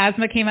like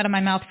asthma came out of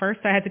my mouth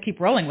first, so I had to keep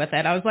rolling with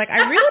it. I was like, I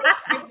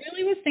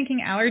really was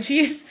thinking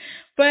allergies,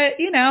 but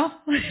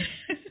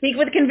Speak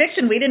with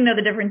conviction. We didn't know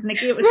the difference,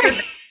 Nikki. It was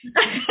right.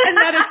 And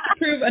that is to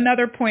prove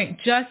another point.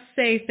 Just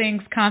say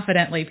things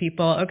confidently,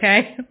 people,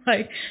 okay?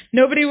 Like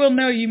nobody will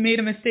know you made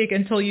a mistake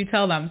until you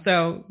tell them.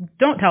 So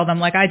don't tell them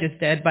like I just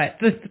did, but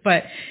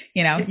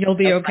you'll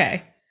be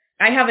okay.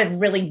 I have a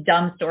really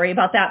dumb story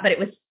about that, but it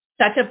was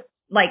such a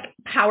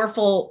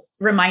powerful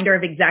reminder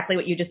of exactly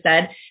what you just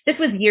said. This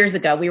was years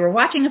ago. We were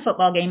watching a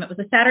football game. It was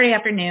a Saturday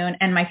afternoon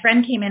and my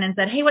friend came in and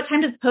said, "Hey, what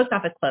time does the post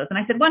office close?" And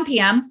I said, 1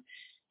 p.m.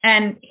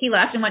 And he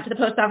left and went to the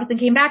post office and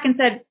came back and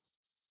said,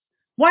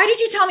 "Why did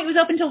you tell me it was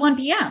open till 1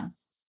 p.m.?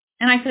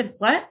 And I said,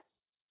 "What?"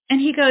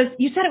 And he goes,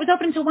 "You said it was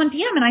open until 1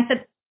 p.m. And I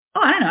said,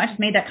 "Oh, I don't know. I just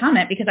made that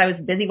comment because I was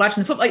busy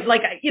watching the football,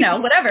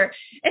 whatever."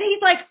 And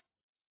he's like,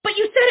 "But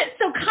you said it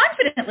so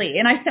confidently."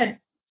 And I said,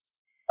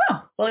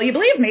 "Oh, well, you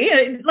believe me."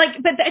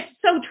 But that's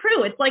so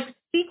true. It's like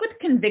speak with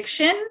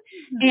conviction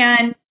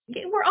and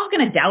we're all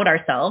going to doubt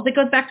ourselves. It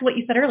goes back to what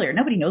you said earlier.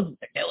 Nobody knows what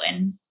they're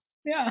doing.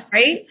 Yeah.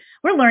 Right?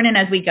 We're learning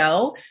as we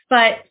go,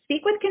 but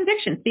speak with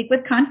conviction, speak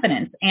with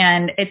confidence.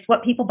 And it's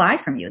what people buy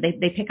from you.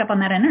 They pick up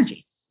on that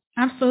energy.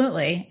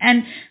 Absolutely.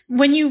 And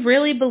when you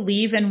really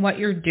believe in what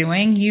you're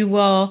doing, you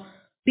will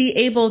be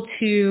able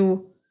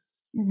to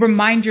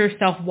remind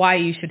yourself why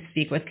you should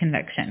speak with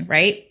conviction,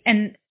 right?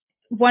 And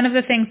one of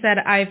the things that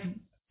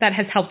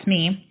has helped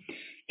me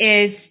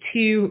is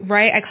to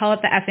write, I call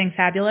it the effing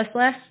fabulous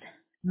list.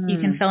 You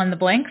can fill in the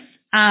blanks.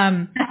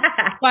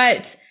 But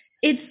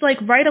it's like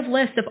write a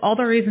list of all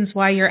the reasons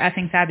why you're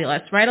effing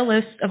fabulous. Write a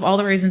list of all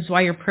the reasons why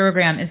your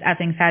program is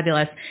effing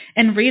fabulous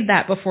and read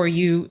that before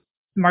you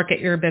market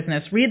your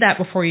business. Read that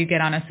before you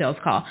get on a sales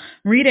call.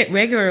 Read it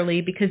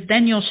regularly because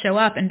then you'll show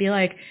up and be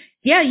like,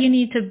 yeah, you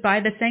need to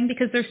buy this thing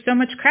because there's so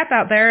much crap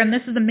out there and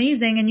this is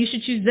amazing and you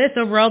should choose this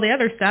over all the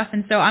other stuff.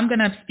 And so I'm going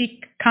to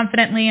speak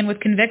confidently and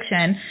with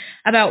conviction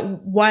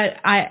about what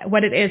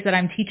it is that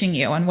I'm teaching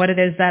you and what it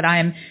is that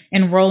I'm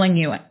enrolling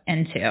you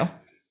into.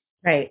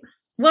 Right.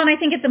 Well, and I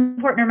think it's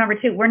important to remember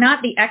too, we're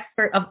not the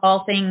expert of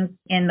all things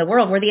in the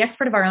world. We're the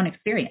expert of our own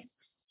experience.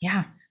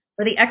 Yeah.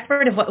 We're the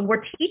expert of what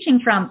we're teaching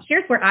from.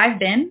 Here's where I've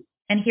been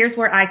and here's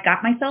where I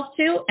got myself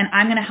to, and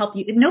I'm going to help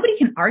you. Nobody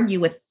can argue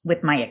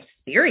with my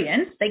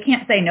experience. They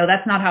can't say, no,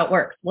 that's not how it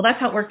works. Well, that's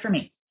how it worked for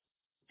me.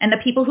 And the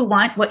people who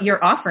want what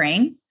you're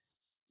offering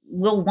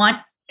will want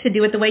to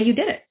do it the way you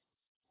did it.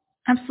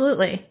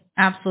 Absolutely.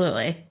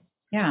 Absolutely.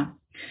 Yeah.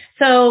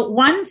 So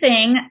one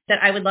thing that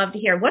I would love to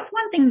hear, what's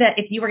one thing that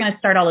if you were going to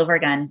start all over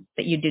again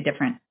that you'd do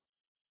different?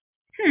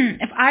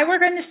 If I were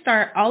going to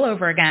start all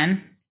over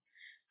again,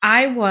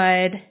 I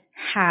would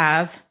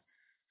have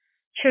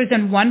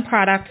chosen one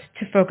product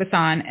to focus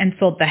on and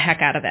sold the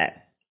heck out of it.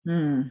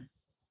 And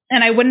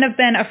I wouldn't have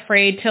been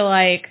afraid to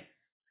like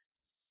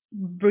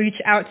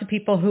reach out to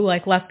people who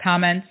like left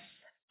comments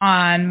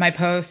on my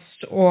post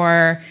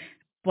or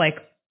like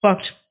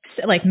booked,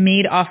 like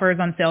made offers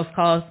on sales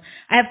calls.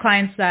 I have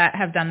clients that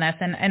have done this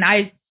and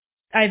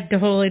I've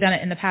totally done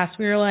it in the past.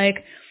 We were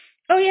like,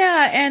 oh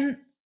yeah, and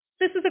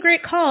this is a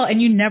great call, and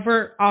you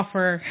never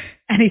offer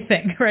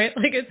anything, right?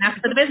 Like it's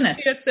after the business,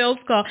 a sales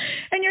call,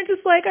 and you're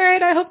just like, all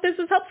right, I hope this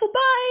is helpful.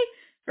 Bye,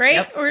 right?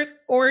 Yep.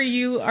 Or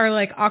you are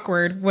like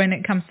awkward when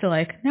it comes to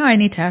like, no, I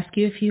need to ask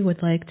you if you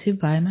would like to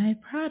buy my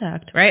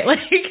product, right?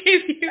 Like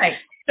if you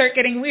start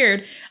getting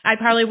weird, I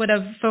probably would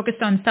have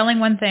focused on selling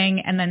one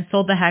thing and then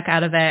sold the heck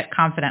out of it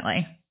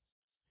confidently.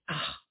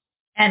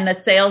 And the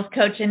sales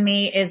coach in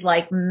me is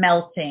like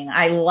melting.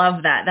 I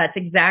love that. That's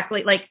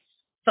exactly like.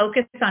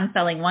 Focus on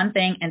selling one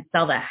thing and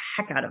sell the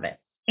heck out of it.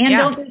 And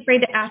don't be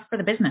afraid to ask for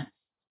the business.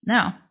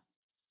 No.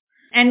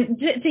 And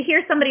to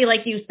hear somebody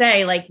like you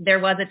say, like there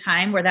was a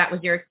time where that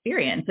was your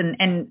experience.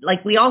 And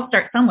like we all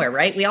start somewhere,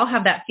 right? We all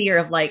have that fear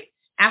of like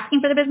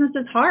asking for the business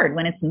is hard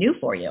when it's new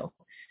for you.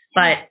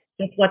 But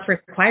it's what's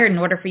required in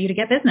order for you to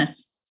get business.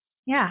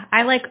 Yeah.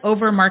 I like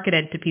over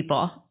marketed to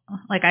people.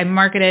 Like I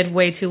marketed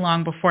way too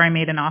long before I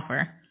made an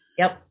offer.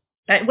 Yep.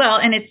 Well,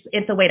 and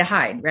it's a way to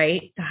hide,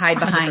 right? To hide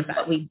behind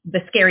 100%.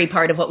 The scary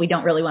part of what we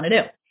don't really want to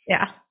do.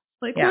 Yeah.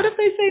 Like, what if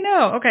they say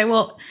no? Okay,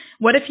 well,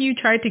 what if you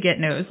tried to get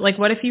no's? Like,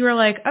 what if you were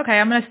like, okay,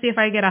 I'm going to see if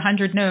I get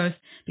 100 no's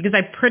because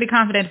I'm pretty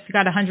confident if you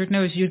got 100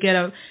 no's, you'd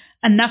get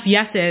enough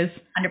yeses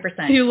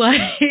 100% to like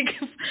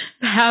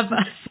have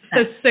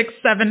a 6,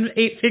 7,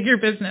 8-figure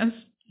business.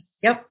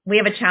 Yep. We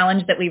have a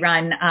challenge that we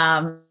run.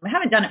 We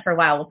haven't done it for a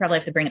while. We'll probably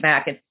have to bring it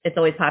back. It's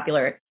always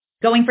popular.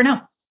 Going for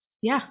no.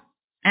 Yeah.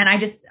 And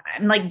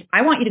I'm like,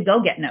 I want you to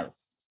go get no's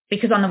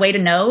because on the way to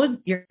no's,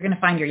 you're going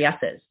to find your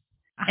yeses.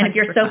 100%. And if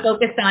you're so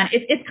focused on,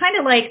 it's kind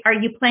of like, are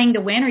you playing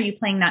to win or are you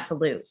playing not to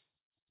lose?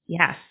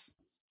 Yes.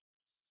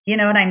 You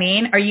know what I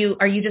mean? Are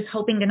you just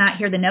hoping to not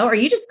hear the no or are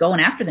you just going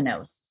after the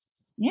no's?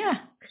 Yeah.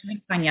 Because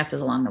you find yeses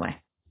along the way.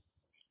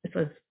 This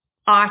was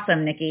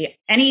awesome, Nikki.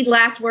 Any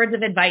last words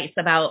of advice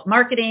about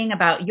marketing,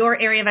 about your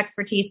area of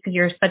expertise? Because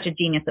you're such a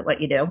genius at what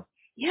you do.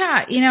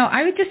 Yeah,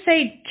 I would just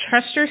say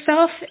trust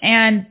yourself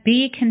and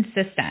be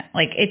consistent.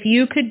 Like if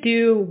you could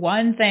do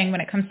one thing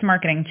when it comes to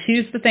marketing,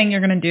 choose the thing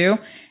you're going to do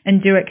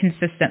and do it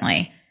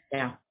consistently.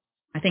 Yeah.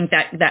 I think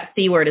that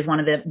C word is one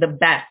of the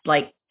best,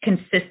 like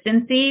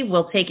consistency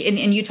will take,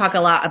 and you talk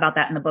a lot about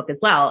that in the book as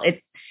well.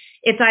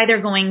 It's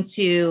either going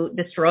to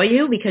destroy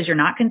you because you're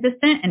not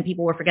consistent and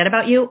people will forget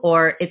about you,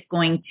 or it's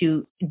going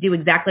to do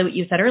exactly what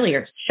you said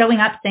earlier. Showing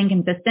up, staying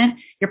consistent,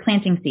 you're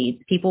planting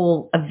seeds. People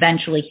will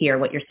eventually hear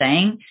what you're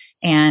saying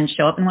and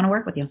show up and want to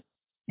work with you.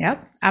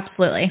 Yep,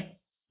 absolutely.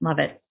 Love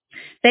it.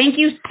 Thank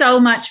you so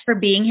much for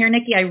being here,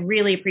 Nikki. I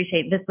really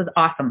appreciate it. This was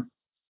awesome.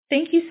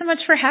 Thank you so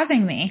much for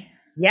having me.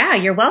 Yeah,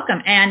 you're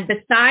welcome. And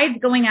besides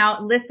going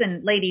out,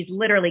 listen, ladies,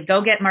 literally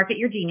go get Market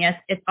Your Genius.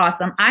 It's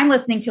awesome. I'm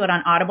listening to it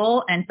on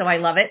Audible. And so I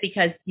love it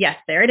because yes,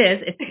 there it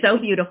is. It's so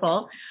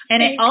beautiful.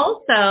 And it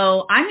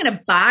also, I'm going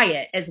to buy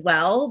it as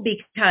well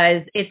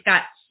because it's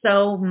got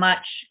so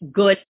much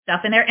good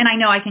stuff in there. And I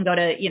know I can go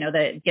to,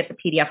 get the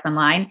PDFs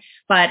online,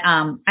 but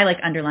I like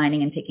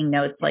underlining and taking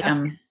notes like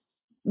I'm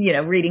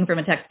reading from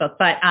a textbook,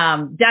 but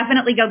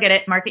definitely go get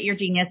it. Market Your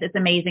Genius. It's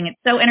amazing. It's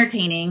so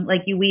entertaining.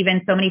 Like you weave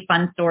in so many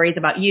fun stories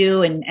about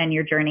you and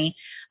your journey.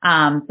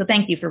 So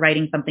thank you for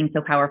writing something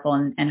so powerful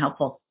and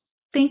helpful.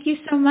 Thank you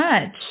so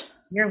much.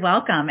 You're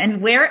welcome.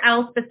 And where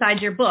else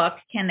besides your book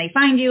can they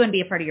find you and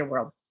be a part of your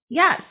world?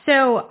 Yeah.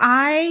 So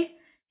I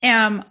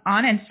am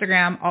on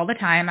Instagram all the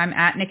time. I'm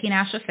at Nikki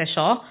Nash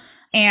Official,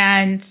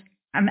 and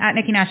I'm at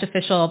Nikki Nash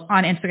Official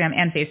on Instagram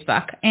and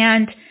Facebook.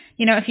 And,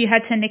 if you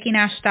head to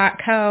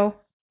nikkinash.co,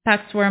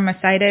 that's where my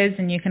site is,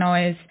 and you can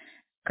always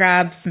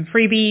grab some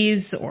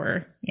freebies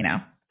or,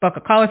 book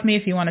a call with me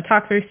if you want to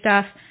talk through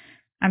stuff.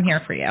 I'm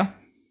here for you.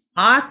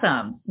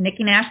 Awesome.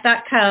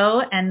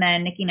 nikkinash.co and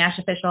then Nikki Nash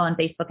Official on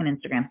Facebook and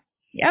Instagram.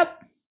 Yep.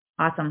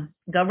 Awesome.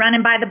 Go run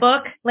and buy the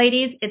book,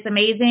 ladies. It's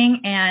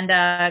amazing. And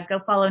go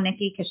follow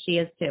Nikki because she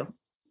is too.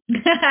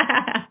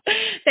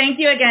 Thank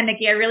you again,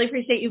 Nikki. I really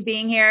appreciate you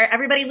being here.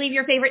 Everybody leave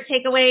your favorite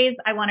takeaways.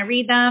 I want to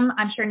read them.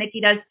 I'm sure Nikki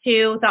does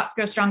too. Thoughts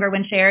grow stronger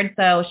when shared.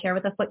 So share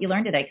with us what you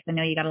learned today because I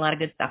know you got a lot of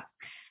good stuff.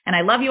 And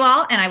I love you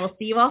all and I will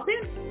see you all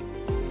soon.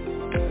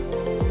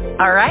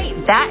 All right.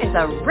 That is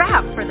a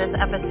wrap for this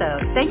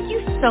episode. Thank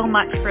you so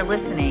much for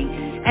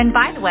listening. And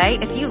by the way,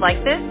 if you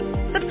like this,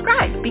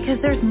 subscribe because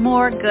there's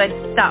more good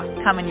stuff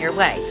coming your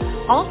way.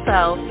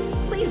 Also,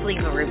 please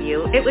leave a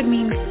review. It would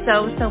mean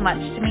so much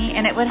to me,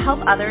 and it would help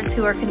others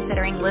who are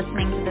considering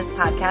listening to this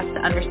podcast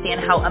to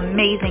understand how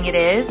amazing it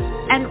is.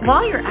 And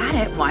while you're at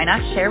it, why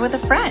not share with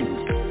a friend?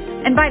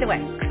 And by the way,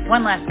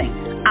 one last thing.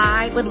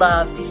 I would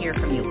love to hear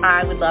from you.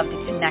 I would love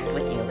to connect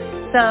with you.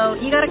 So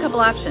you got a couple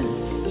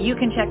options. You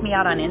can check me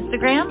out on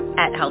Instagram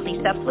at Healthy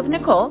Steps with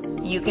Nicole.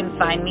 You can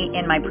find me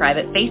in my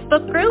private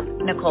Facebook group,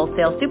 Nicole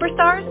Sales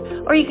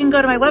Superstars, or you can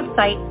go to my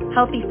website,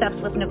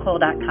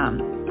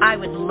 healthystepswithnicole.com. I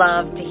would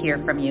love to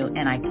hear from you,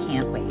 and I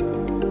can't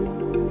wait.